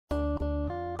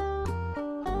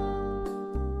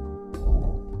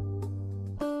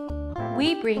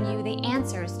we bring you the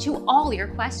answers to all your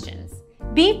questions.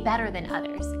 Be better than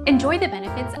others. Enjoy the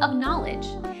benefits of knowledge.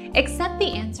 Accept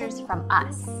the answers from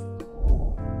us.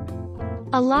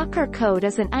 A locker code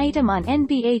is an item on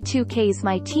NBA 2K's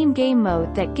My Team game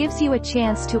mode that gives you a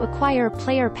chance to acquire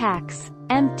player packs,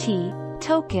 MT,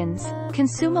 tokens,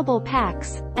 consumable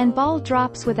packs, and ball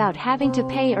drops without having to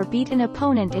pay or beat an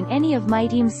opponent in any of My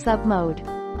Team's sub-mode.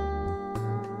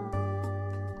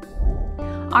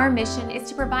 Our mission is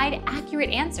to provide accurate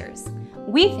answers.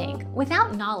 We think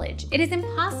without knowledge, it is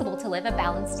impossible to live a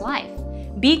balanced life.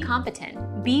 Be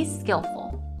competent, be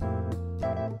skillful.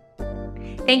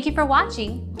 Thank you for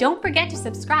watching. Don't forget to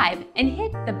subscribe and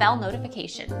hit the bell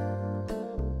notification.